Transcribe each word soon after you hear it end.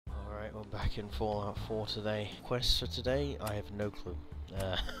Right, we're back in Fallout 4 today. Quests for today? I have no clue.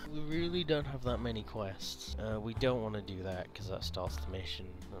 We really don't have that many quests. We don't want to do that because that starts the mission.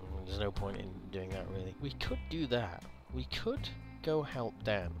 There's no point in doing that really. We could do that. We could go help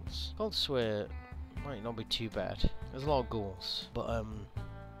Danse. I'll swear, might not be too bad. There's a lot of ghouls, but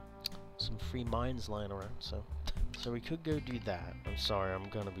some free mines lying around, so we could go do that. I'm sorry, I'm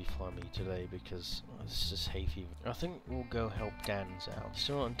gonna be flummy today because it's just hay fever. I think we'll go help Danse out.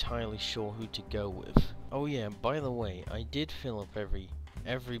 Still not entirely sure who to go with. Oh yeah, by the way, I did fill up every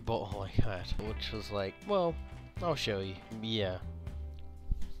bottle I had, which was like, well, I'll show you. Yeah,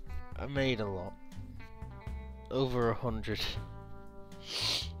 I made a lot. Over 100.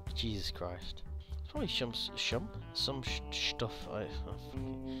 Jesus Christ. Probably some stuff.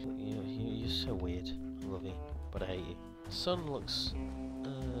 You're so weird. I love you, but I hate you. Sun looks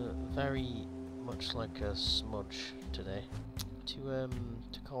very much like a smudge today. To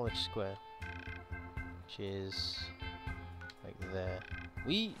College Square, which is like there.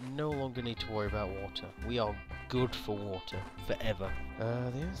 We no longer need to worry about water. We are good for water forever. The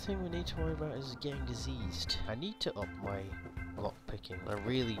other thing we need to worry about is getting diseased. I need to up my lock picking. I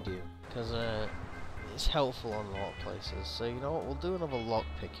really do, because it's helpful on a lot of places. So you know what? We'll do another lock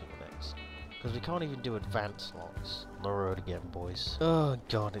picking next, because we can't even do advanced locks. On the road again, boys. Oh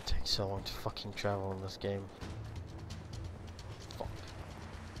god, it takes so long to fucking travel in this game. Fuck.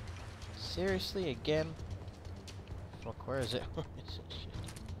 Seriously, again? Fuck, where is it?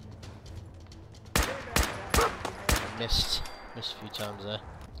 Missed a few times there.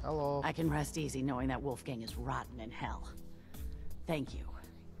 Hello. I can rest easy knowing that Wolfgang is rotten in hell. Thank you.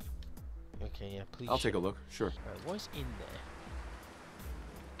 Okay, yeah, please. I'll take a look, sure. Right, what's in there?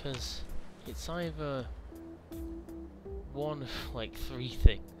 Because it's either one of like 3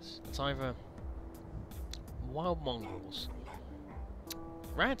 things. It's either wild mongrels,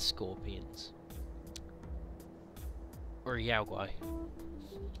 rad scorpions, or a yaogui.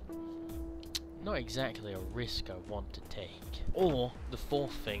 Not exactly a risk I want to take. Or the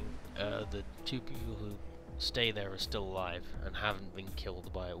 4th thing, the 2 people who stay there are still alive and haven't been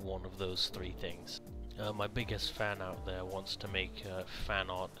killed by one of those 3 things. My biggest fan out there wants to make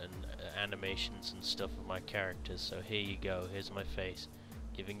fan art and animations and stuff of my characters, so here you go. Here's my face,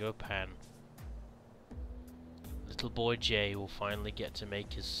 giving you a pan. Little boy Jay will finally get to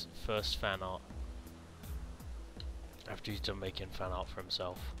make his first fan art after he's done making fan art for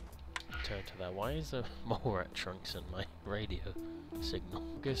himself. Turn to that. Why is there more rat trunks in my radio signal?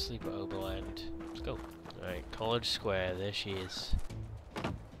 Go sleep at Oberland. Let's go. Alright, College Square. There she is.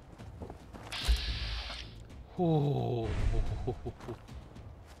 Oh,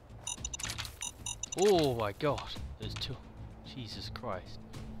 oh my god. There's 2. Jesus Christ.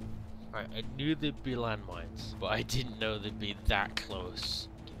 Right, I knew there'd be landmines, but I didn't know they'd be that close.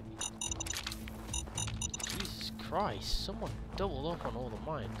 Jesus Christ, someone doubled up on all the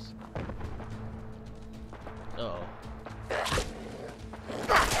mines. Uh-oh.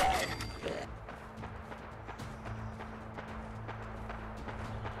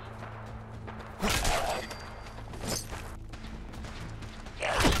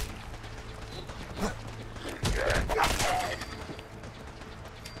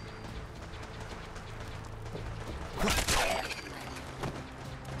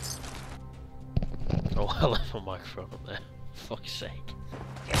 Oh, I left my microphone up there. For fuck's sake.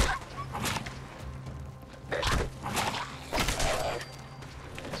 That's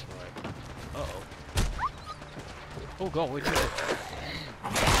right. Uh-oh. Oh god, where'd you go?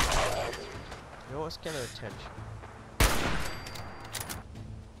 You know what's getting her attention?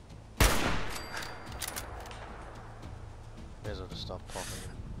 May as well just stop popping in.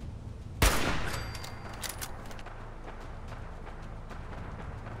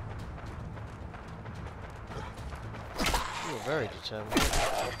 You were very determined.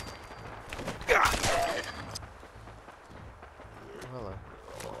 Hello.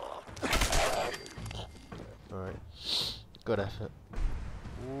 Alright. Good effort.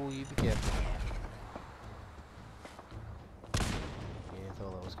 Ooh, you be careful. Yeah, I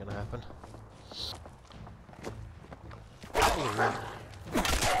thought that was gonna happen. Ooh.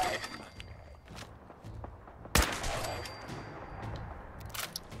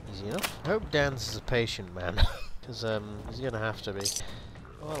 Easy enough. I hope Danse is a patient man. Because he's gonna have to be.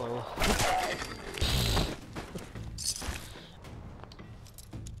 Oh, hello.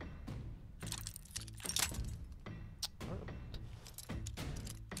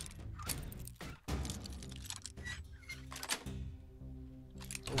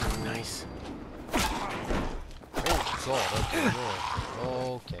 Oh, nice. Oh god,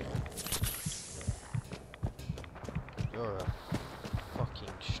 okay. You're a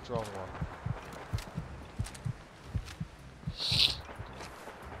fucking strong one.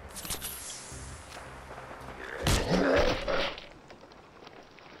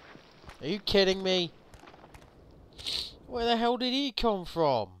 Are you kidding me? Where the hell did he come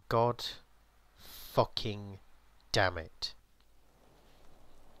from? God fucking damn it.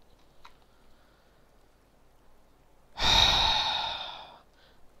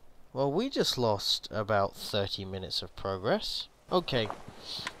 Well, we just lost about 30 minutes of progress. Okay.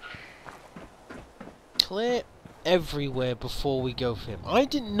 Clear everywhere before we go for him. I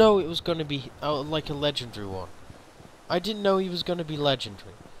didn't know it was going to be like a legendary one. I didn't know he was going to be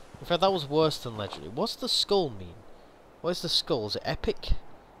legendary. In fact, that was worse than legendary. What's the skull mean? What is the skull? Is it epic?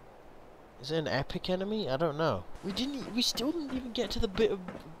 Is it an epic enemy? I don't know. We still didn't even get to the bit of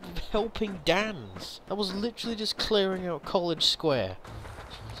helping Danse. That was literally just clearing out College Square.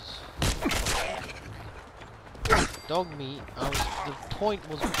 Dog meat. The point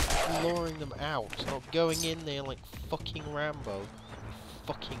was luring them out, not going in there like fucking Rambo. You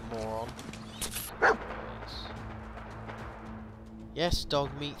fucking moron. Yes,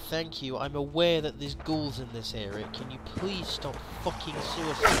 dog meat, thank you. I'm aware that there's ghouls in this area. Can you please stop fucking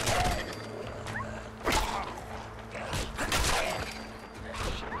suicide?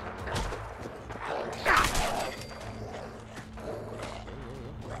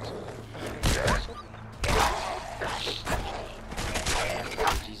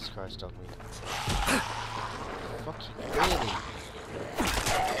 Jesus Christ, dog meat. Fucking really?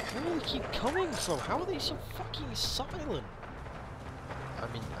 Where do they keep coming from? How are they so fucking silent?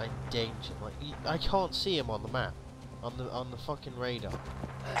 I'm in danger. Like, I can't see him on the map, on the fucking radar.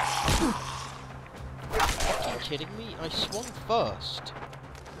 Fucking kidding me? I swung first.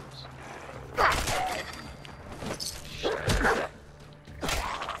 Where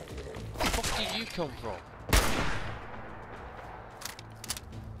the fuck did you come from?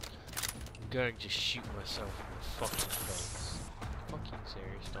 I'm going to shoot myself in the fucking face. Fucking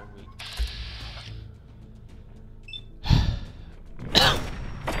serious, don't we?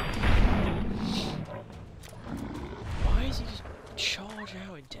 Why is he just charge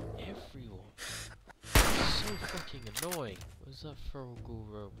out into everyone? It's so fucking annoying. Where's that feral ghoul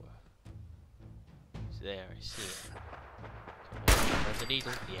rover? It's there, I see it. Where's the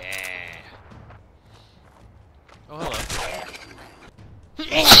needle? Yeah! Oh, hello.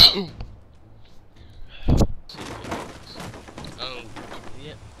 Oh,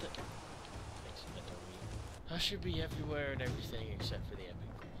 yeah. I should be everywhere and everything except for the epic.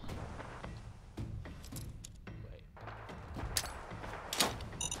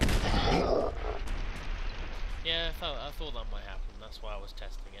 Yeah, I thought that might happen. That's why I was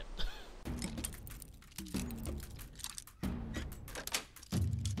testing it.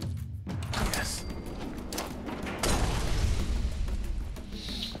 Yes.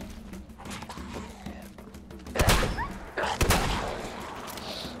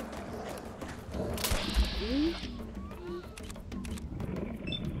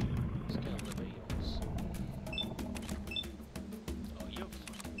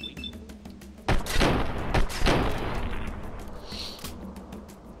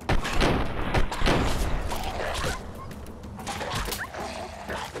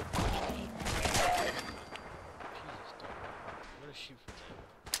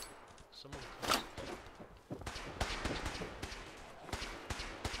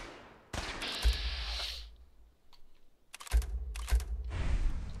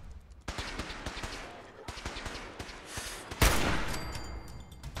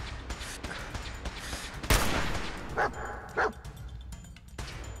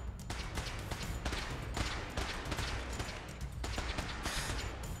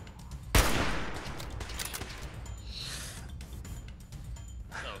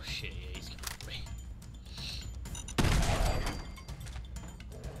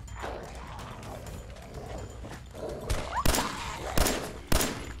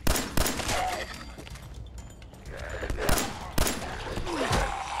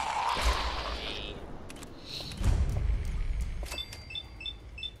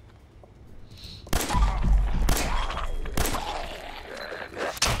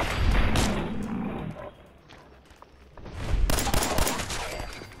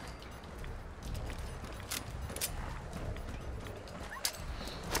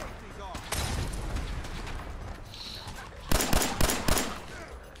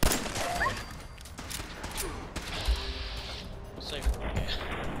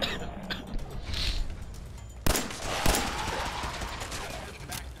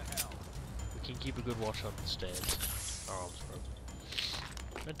 Keep a good watch on the stairs. Our arms broken.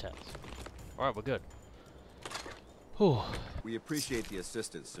 Fantastic. Alright, we're good. Whew. We appreciate the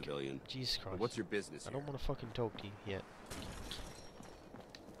assistance, civilian. Jesus Christ. But what's your business I here? don't want to fucking talk to you yet.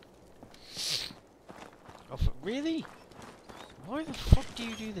 Oh, really? Why the fuck do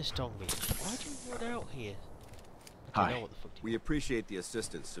you do this, Tommy? Why do you run out here? I don't know what the fuck do you We appreciate the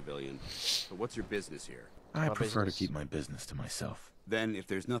assistance, civilian. But what's your business here? I My prefer business. to keep my business to myself. Then, if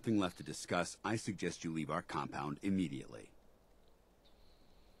there's nothing left to discuss, I suggest you leave our compound immediately.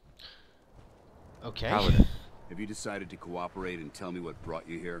 Okay. Paladin. Have you decided to cooperate and tell me what brought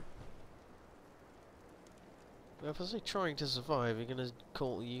you here? Well, if I say trying to survive, you're gonna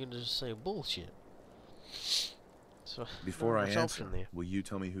just say bullshit. So Before not I much answer, option there. will you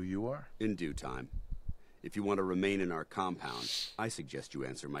tell me who you are? In due time. If you want to remain in our compound, I suggest you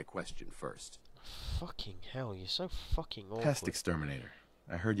answer my question first. Fucking hell, you're so fucking awkward. Pest exterminator.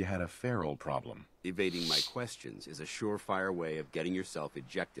 I heard you had a feral problem. Evading my questions is a surefire way of getting yourself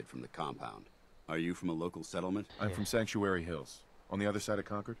ejected from the compound. Are you from a local settlement? I'm from Sanctuary Hills, on the other side of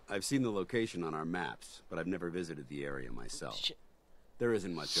Concord. I've seen the location on our maps, but I've never visited the area myself. Shit. There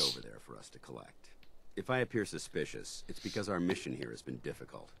isn't much over there for us to collect. If I appear suspicious, it's because our mission here has been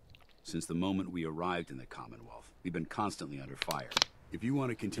difficult. Since the moment we arrived in the Commonwealth, we've been constantly under fire. If you want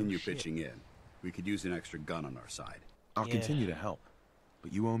to continue pitching in, we could use an extra gun on our side. I'll Yeah. continue to help,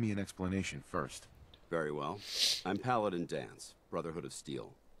 but you owe me an explanation first. Very well. I'm Paladin Danse, Brotherhood of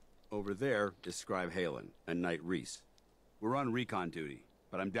Steel. Over there is Scribe Halen and Knight Reese. We're on recon duty,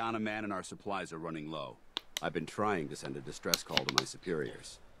 but I'm down a man and our supplies are running low. I've been trying to send a distress call to my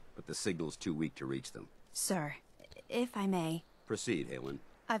superiors, but the signal's too weak to reach them. Sir, if I may, Proceed, Halen.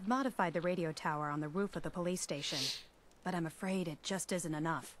 I've modified the radio tower on the roof of the police station, but I'm afraid it just isn't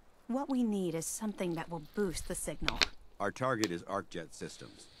enough. What we need is something that will boost the signal. Our target is Arcjet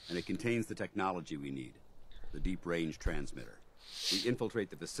Systems, and it contains the technology we need, the deep-range transmitter. We infiltrate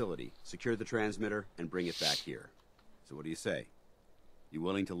the facility, secure the transmitter, and bring it back here. So what do you say? You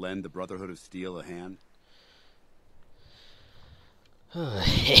willing to lend the Brotherhood of Steel a hand? No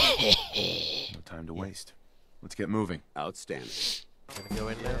time to waste. Let's get moving. Outstanding. Gonna go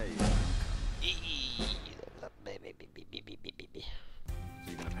in now.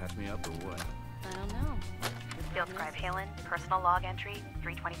 You gonna patch me up or what? I don't know. Field Scribe Halen, personal log entry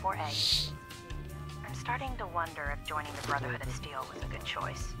 324A. I'm starting to wonder if joining the Brotherhood of Steel was a good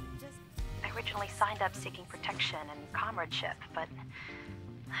choice. I originally signed up seeking protection and comradeship, but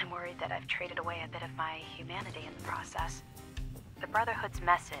I'm worried that I've traded away a bit of my humanity in the process. The Brotherhood's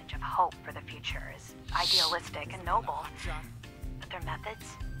message of hope for the future is idealistic and noble, but their methods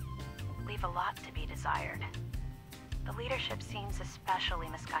leave a lot to be desired. The leadership seems especially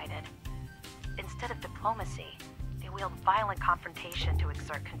misguided. Instead of diplomacy, they wield violent confrontation to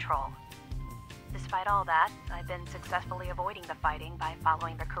exert control. Despite all that, I've been successfully avoiding the fighting by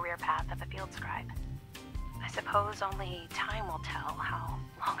following the career path of a field scribe. I suppose only time will tell how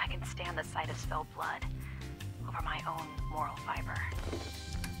long I can stand the sight of spilled blood over my own moral fiber.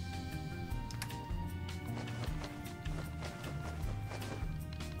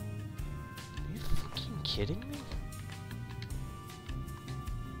 Are you fucking kidding me?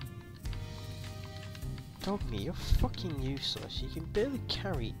 Dogme, you're fucking useless. You can barely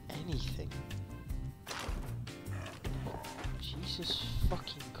carry anything. Jesus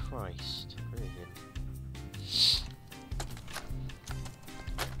fucking Christ. Brilliant.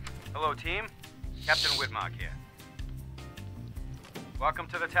 Hello, team. Captain Whitmark here. Welcome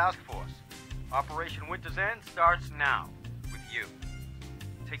to the task force. Operation Winter's End starts now, with you.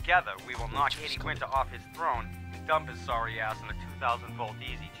 Together, we will knock Eddie Winter off his throne and dump his sorry ass in a 2,000-volt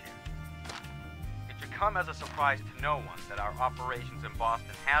easy chair. It should come as a surprise to no one that our operations in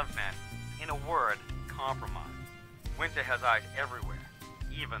Boston have been, in a word, compromised. Winter has eyes everywhere,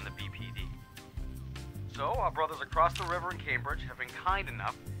 even the BPD. So, our brothers across the river in Cambridge have been kind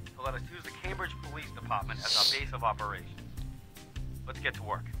enough to let us use the Cambridge Police Department as our base of operations. Let's get to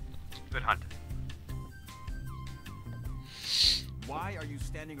work. Good hunting. Why are you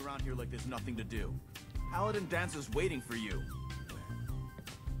standing around here like there's nothing to do? Paladin Danse is waiting for you.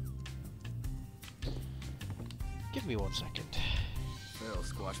 Give me 1 second. They'll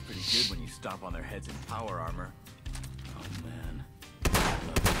squash pretty good when you stomp on their heads in power armor. Oh man.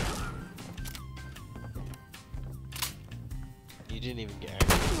 You didn't even get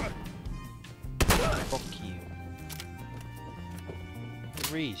angry. Fuck you.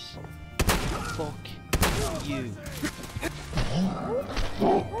 Reese. Fuck you.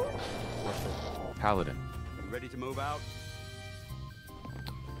 Paladin. You ready to move out?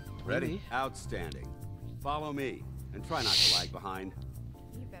 Ready? Outstanding. Follow me, and try not to lag behind.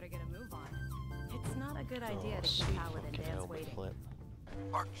 You better get a move on. It's not a good idea Oh, to sweet keep Paladin fucking Danse helmet waiting. flip.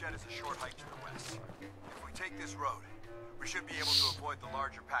 Arcjet is a short hike to the west. If we take this road, we should be able to avoid the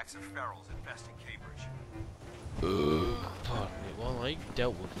larger packs of ferals infesting Cambridge. Pardon me, well I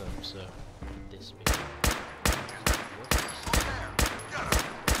dealt with them, so this means...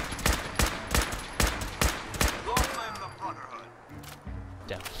 Long live the Brotherhood!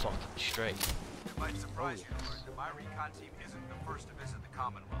 Damn fucking straight. It might surprise you to learn that my recon team isn't the first to visit the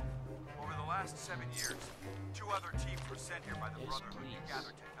Commonwealth. Over the last 7 years, 2 other teams were sent here by the Brotherhood to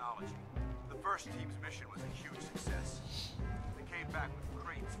gather technology. The first team's mission was a huge success. They came back with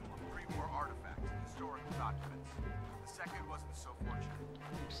crates full of pre-war artifacts and historical documents. The second wasn't so fortunate.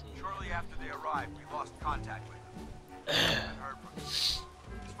 Shortly after they arrived, we lost contact with them. We heard from them.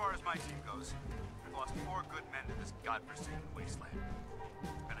 As far as my team goes, we've lost 4 good men to this godforsaken wasteland.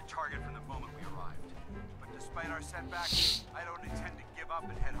 We've been a target from the moment we arrived. But despite our setbacks, I don't intend to give up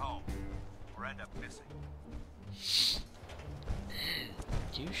and head home, or end up missing.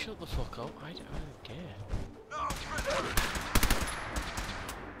 Do you shut the fuck up? I don't care. No, prisoner!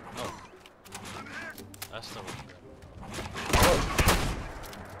 Oh. That's not what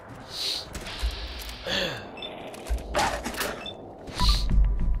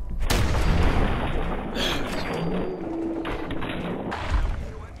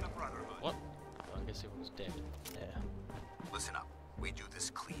What? I guess everyone's dead. Yeah. Listen up. We do this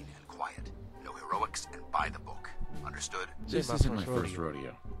clean and quiet. No heroics and by the book. Understood? This isn't my first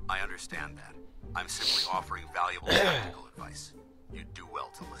rodeo. I understand that. I'm simply offering valuable practical advice. You'd do well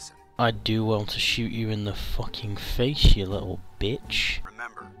to listen. I'd do well to shoot you in the fucking face, you little bitch.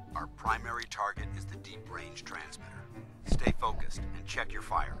 Remember, our primary target is the deep-range transmitter. Stay focused and check your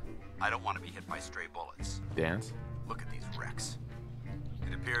fire. I don't want to be hit by stray bullets. Danse? Look at these wrecks.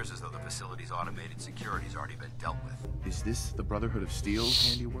 It appears as though the facility's automated security's already been dealt with. Is this the Brotherhood of Steel's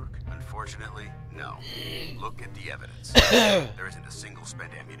handiwork? Unfortunately, no. Look at the evidence. There isn't a single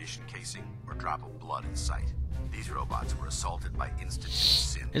spent ammunition casing or drop of blood in sight. These robots were assaulted by Institute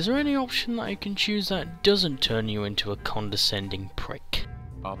Synths. Is there any option that I can choose that doesn't turn you into a condescending prick?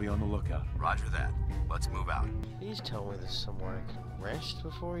 I'll be on the lookout. Roger that. Let's move out. Please tell me there's somewhere I can rest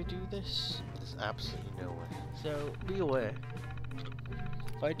before I do this. There's absolutely nowhere. So, be aware.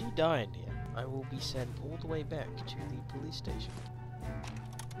 If I do die in here, I will be sent all the way back to the police station.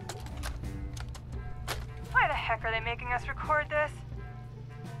 Why the heck are they making us record this?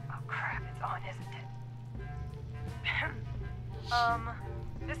 Oh crap, it's on, isn't it?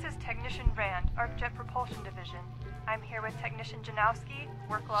 This is Technician Rand, Arcjet Propulsion Division. I'm here with Technician Janowski,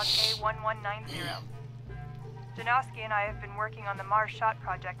 work log A1190. Janowski and I have been working on the Mars Shot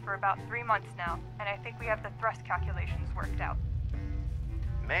project for about 3 months now, and I think we have the thrust calculations worked out.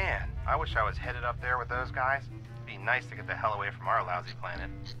 Man, I wish I was headed up there with those guys. It'd be nice to get the hell away from our lousy planet.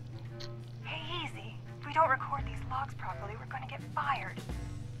 Hey, easy. If we don't record these logs properly, we're going to get fired.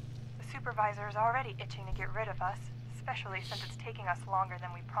 The supervisor is already itching to get rid of us, especially since it's taking us longer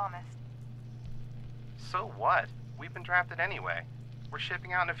than we promised. So what? We've been drafted anyway. We're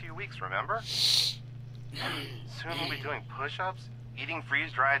shipping out in a few weeks, remember? Soon we'll be doing push-ups, eating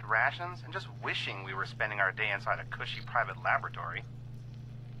freeze-dried rations, and just wishing we were spending our day inside a cushy private laboratory.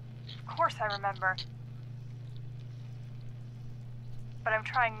 Of course I remember. But I'm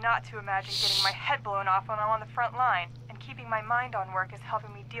trying not to imagine getting my head blown off when I'm on the front line, and keeping my mind on work is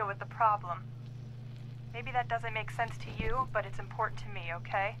helping me deal with the problem. Maybe that doesn't make sense to you, but it's important to me,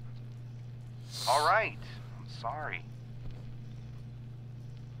 okay? All right. I'm sorry.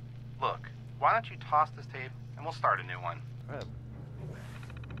 Look, why don't you toss this tape, and we'll start a new one. Right.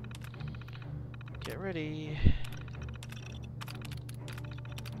 Get ready.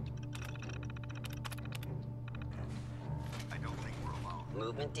 I don't think we're alone.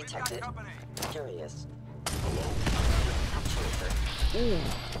 Movement detected. Curious.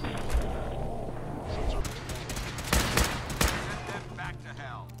 Back to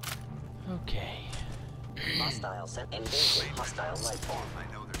hell. Okay. Hostile sent engaging hostile life form. I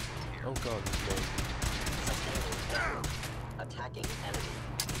know they're still here. Oh god, this goes. Sustaining damage. Attacking enemy.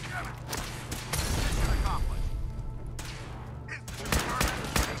 Mission accomplished. Institute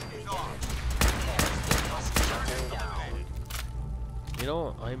permit is off. Shutting down. You know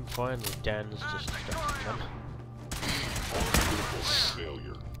what? I'm fine with Dan's just distracting them.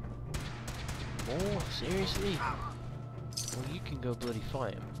 Failure. More? Seriously? Well, you can go bloody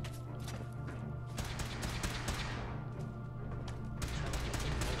fight him.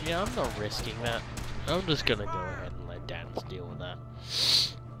 Yeah, I'm not risking that. I'm just gonna go ahead and let Danse deal with that.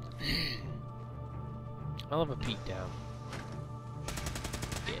 I'll have a peek down.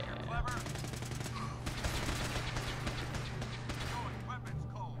 Yeah.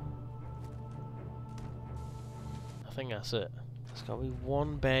 I think that's it. There's gotta be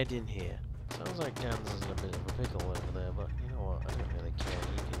one bed in here. Sounds like Dan's is in a bit of a pickle over there, but you know what? I don't really care.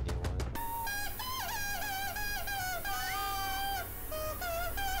 You can deal with it.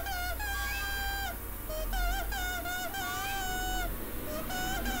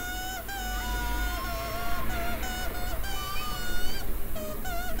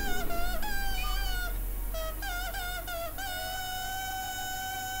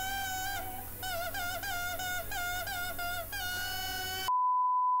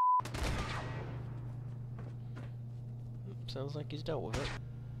 Sounds like he's dealt with it.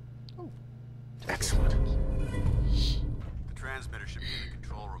 Oh. Excellent. The transmitter should be in the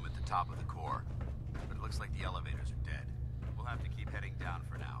control room at the top of the core, but it looks like the elevators are dead. We'll have to keep heading down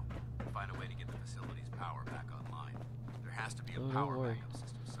for now and find a way to get the facility's power back online. There has to be a power backup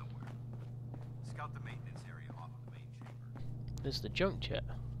system somewhere. Scout the maintenance area off of the main chamber. There's the junk jet.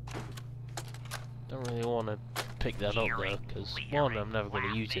 Don't really want to pick that up though, because one, I'm never going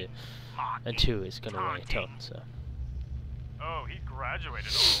to use it, and two, it's going to weigh a ton, so. Oh, he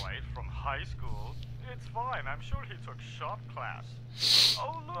graduated alright from high school. It's fine, I'm sure he took shop class.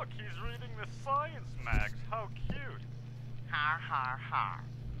 Oh look, he's reading the science mags. How cute. Har har har.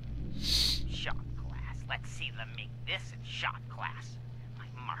 Shop class. Let's see them make this in shop class. My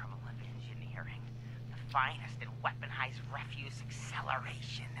marvel of engineering. The finest in weaponized refuse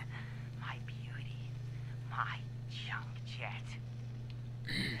acceleration. My beauty. My junk jet.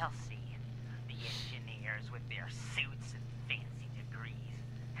 They'll see. The engineers with their suits and fancy degrees.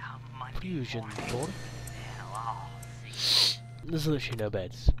 Come Monday Fusion morning, door. they'll all see. There's literally no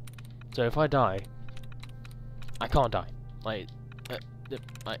beds. So if I die, I can't die. Like,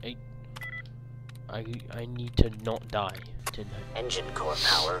 I need to not die. To know. Engine core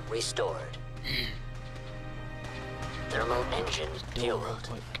power restored. Thermal engine fueled,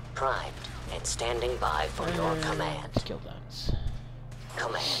 primed, and standing by for your command. Kill Dance.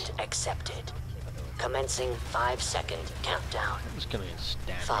 Command accepted. Commencing 5-second countdown. I'm just gonna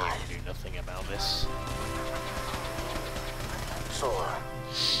stand 5. here and do nothing about this. 4.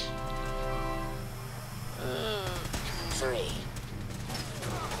 3.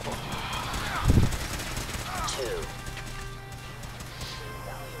 2.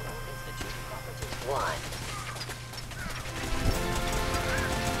 1.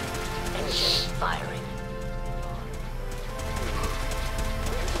 Engine firing.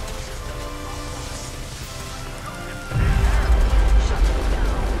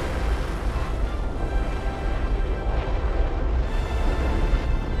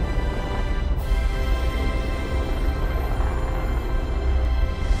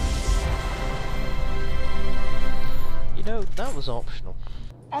 That was optional.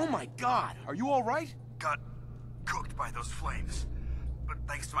 Oh my god, are you alright? Got cooked by those flames. But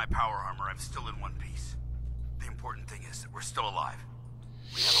thanks to my power armor, I'm still in one piece. The important thing is that we're still alive.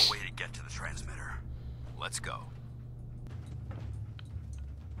 We have a way to get to the transmitter. Let's go.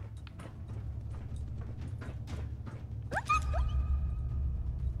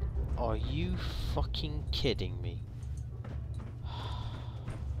 Are you fucking kidding me?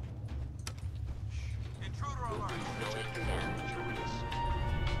 Intruder alert!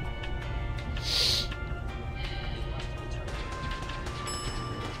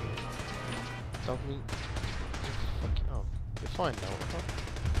 Dog meat. Fucking oh. You're fine now, what?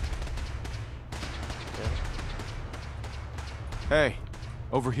 Okay. Hey,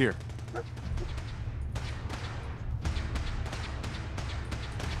 over here.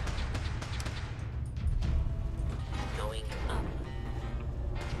 Going up.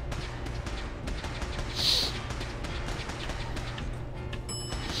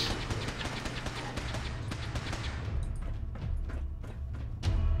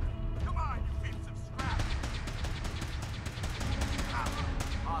 Come on, you piece of scrap!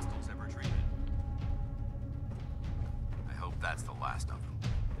 Hostiles have retreated. I hope that's the last of them.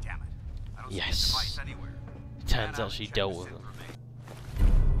 Damn it. I don't see Yes. a device anywhere. Tan's actually dealt with them.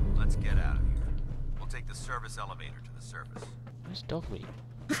 Let's get out of here. We'll take the service elevator to the surface. Where's dog meat?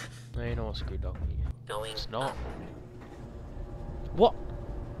 No, you know what? Screw dog meat. Going It's not. up. What?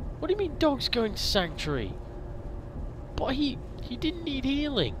 What do you mean dog's going to sanctuary? But he didn't need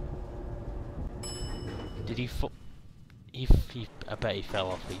healing. Did he fall? I bet he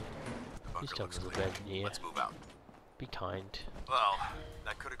fell off. He's done with the bed in here. Let's move out. Be kind. Well,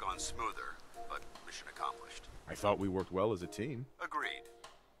 that could have gone smoother, but mission accomplished. I thought we worked well as a team. Agreed.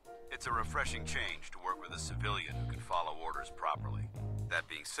 It's a refreshing change to work with a civilian who can follow orders properly. That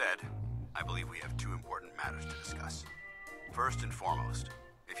being said, I believe we have two important matters to discuss. First and foremost,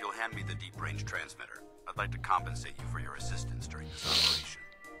 if you'll hand me the deep-range transmitter, I'd like to compensate you for your assistance during this operation.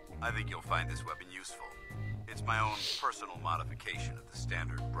 I think you'll find this weapon useful. It's my own personal modification of the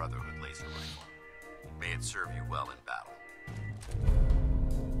standard Brotherhood laser rifle. May it serve you well in battle.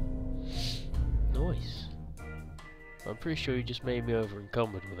 Nice. I'm pretty sure you just made me over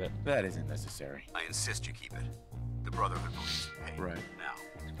encumbered with it. That isn't necessary. I insist you keep it. The Brotherhood believes in pay. Right.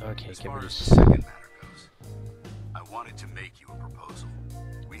 Now, Okay, as get far rid as of the second matter goes, I wanted to make you a proposal.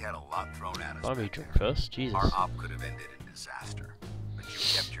 We had a lot thrown at us. Buy me a back drink there. first, Jesus. Our op could have ended in disaster, but you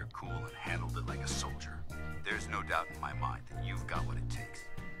kept your cool and handled it like a soldier. There's no doubt in my mind that you've got what it takes.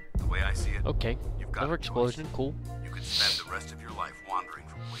 The way I see it, Okay, you've got another a choice. explosion, cool. You could spend the rest of your life wandering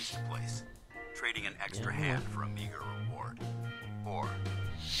from place to place, trading an extra hand for a meager reward. Or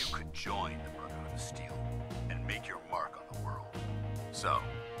you could join the Brotherhood of Steel and make your mark on the world. So,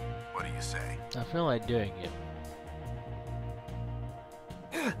 what do you say? I feel like doing it.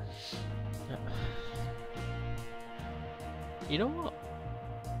 You know what?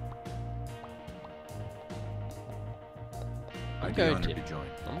 I'd be going honored to. to join.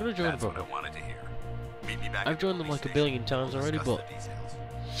 I'm gonna join That's the what I Brotherhood. wanted to hear. Meet me back I've at the joined them police like a station. billion times We'll already, discuss but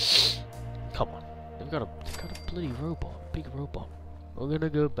the details. come on, they've got a bloody robot, big robot. We're gonna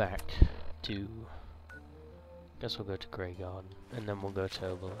go back to. Guess we'll go to Grey Garden, and then we'll go to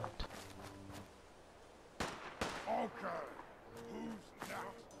Overland. Okay. Who's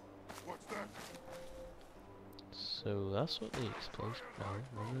next? What's that? So that's what the explosion. No,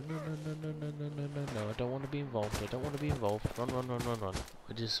 no, I don't want to be involved. I don't want to be involved. Run.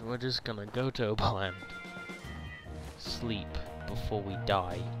 We're just gonna go to Overland. Sleep before we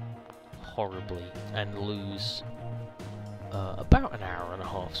die horribly and lose about an hour and a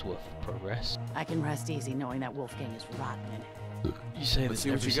half's worth of progress. I can rest easy knowing that Wolfgang is rotten in hell. You say Let's this see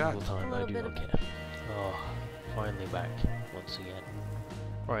what every you got. single time. I do not care. Oh, finally back once again.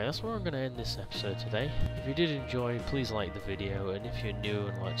 Right, that's where I'm going to end this episode today. If you did enjoy, please like the video, and if you're new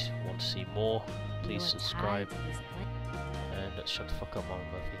and want to see more, please subscribe. And shut the fuck up, Mom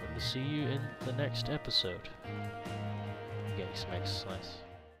Murphy. And we'll see you in the next episode. I'm getting some exercise.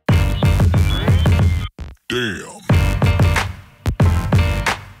 Damn.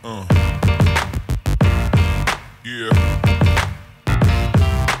 Yeah.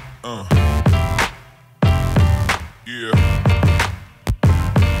 Yeah.